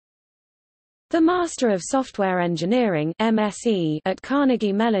The Master of Software Engineering (MSE) at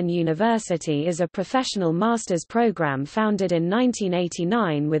Carnegie Mellon University is a professional master's program founded in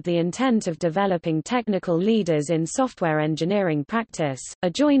 1989 with the intent of developing technical leaders in software engineering practice, a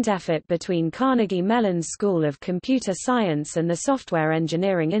joint effort between Carnegie Mellon's School of Computer Science and the Software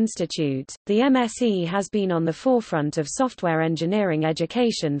Engineering Institute. The MSE has been on the forefront of software engineering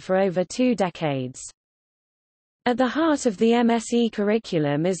education for over 2 decades. At the heart of the MSE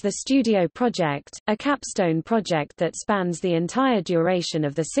curriculum is the Studio Project, a capstone project that spans the entire duration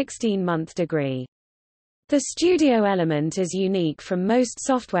of the 16-month degree. The studio element is unique from most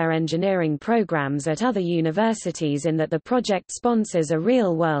software engineering programs at other universities in that the project sponsors a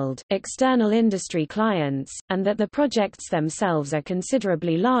real-world, external industry clients, and that the projects themselves are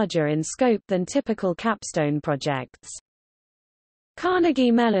considerably larger in scope than typical capstone projects.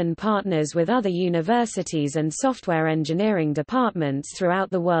 Carnegie Mellon partners with other universities and software engineering departments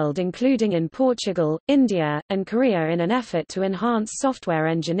throughout the world, including in Portugal, India, and Korea, in an effort to enhance software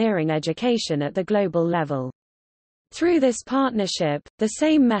engineering education at the global level. Through this partnership, the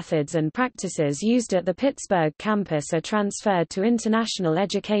same methods and practices used at the Pittsburgh campus are transferred to international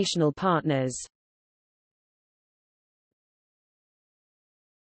educational partners.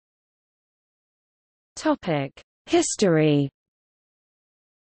 History.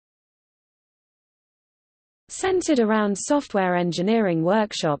 Centered around software engineering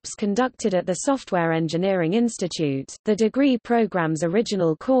workshops conducted at the Software Engineering Institute, the degree program's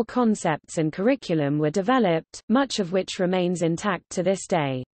original core concepts and curriculum were developed, much of which remains intact to this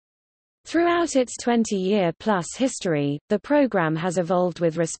day. Throughout its 20-year-plus history, the program has evolved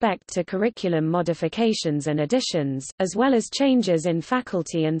with respect to curriculum modifications and additions, as well as changes in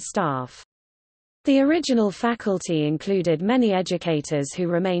faculty and staff. The original faculty included many educators who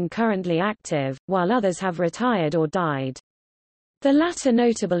remain currently active, while others have retired or died. The latter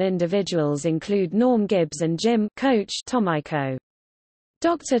notable individuals include Norm Gibbs and Jim Coach Tomiko.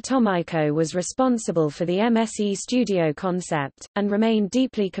 Dr. Tomiko was responsible for the MSE Studio concept, and remained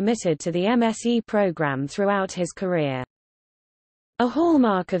deeply committed to the MSE program throughout his career. A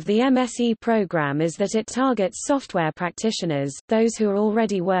hallmark of the MSE program is that it targets software practitioners, those who are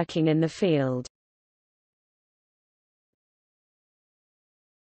already working in the field.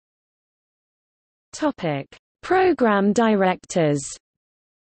 Program directors.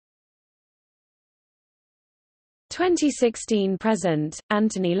 2016–present,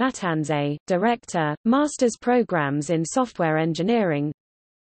 Anthony Latanze, Director, Master's Programs in Software Engineering.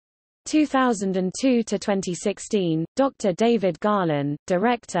 2002–2016, Dr. David Garland,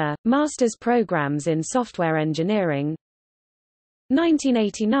 Director, Master's Programs in Software Engineering.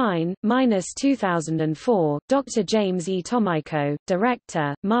 1989–2004, Dr. James E. Tomiko,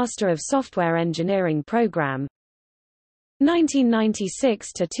 Director, Master of Software Engineering Program.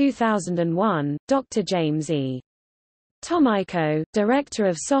 1996–2001, Dr. James E. Tomiko, Director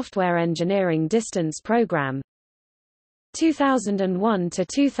of Software Engineering Distance Program.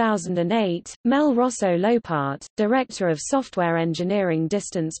 2001–2008, Mel Rosso Lopart, Director of Software Engineering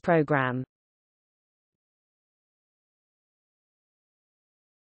Distance Program.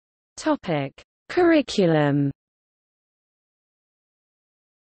 Curriculum.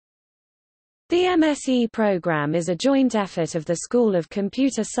 The MSE program is a joint effort of the School of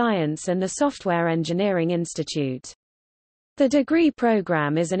Computer Science and the Software Engineering Institute. The degree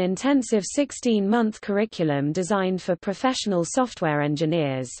program is an intensive 16-month curriculum designed for professional software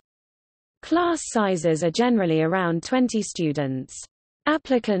engineers. Class sizes are generally around 20 students.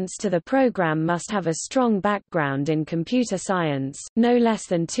 Applicants to the program must have a strong background in computer science, no less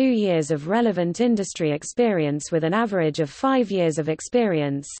than 2 years of relevant industry experience with an average of 5 years of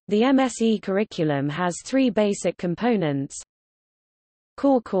experience. The MSE curriculum has 3 basic components.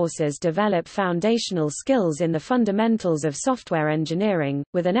 Core courses develop foundational skills in the fundamentals of software engineering,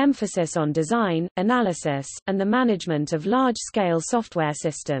 with an emphasis on design, analysis, and the management of large-scale software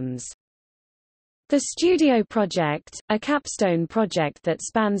systems. The Studio Project, a capstone project that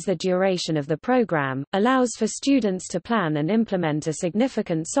spans the duration of the program, allows for students to plan and implement a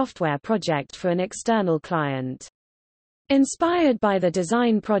significant software project for an external client. Inspired by the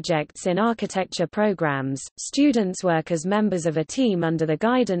design projects in architecture programs, students work as members of a team under the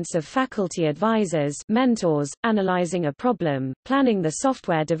guidance of faculty advisors, mentors, analyzing a problem, planning the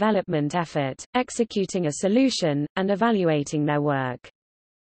software development effort, executing a solution, and evaluating their work.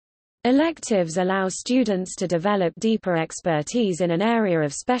 Electives allow students to develop deeper expertise in an area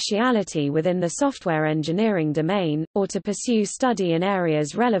of speciality within the software engineering domain, or to pursue study in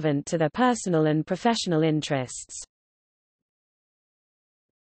areas relevant to their personal and professional interests.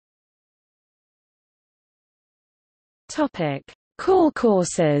 Core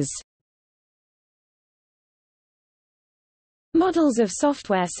courses. Models of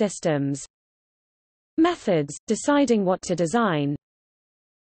software systems. Methods, deciding what to design.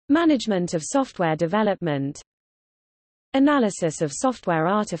 Management of software development. Analysis of software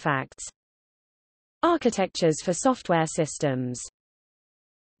artifacts. Architectures for software systems.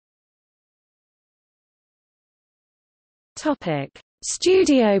 Topic: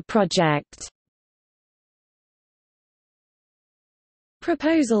 Studio project.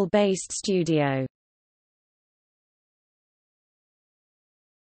 Proposal-based studio.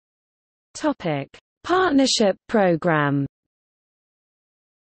 Topic: Partnership program.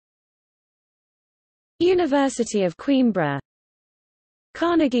 University of Coimbra,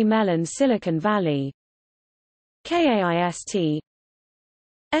 Carnegie Mellon Silicon Valley, KAIST,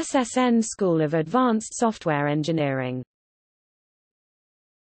 SSN School of Advanced Software Engineering.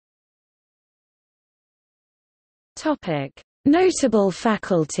 Topic: Notable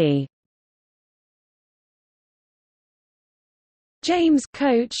faculty. James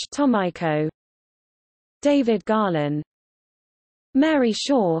Coach Tomiko, David Garland, Mary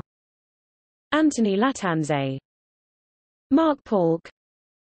Shaw, Anthony Latanze, Mark Paulk,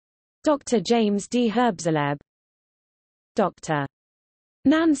 Dr. James D. Herbzeleb, Dr.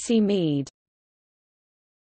 Nancy Mead.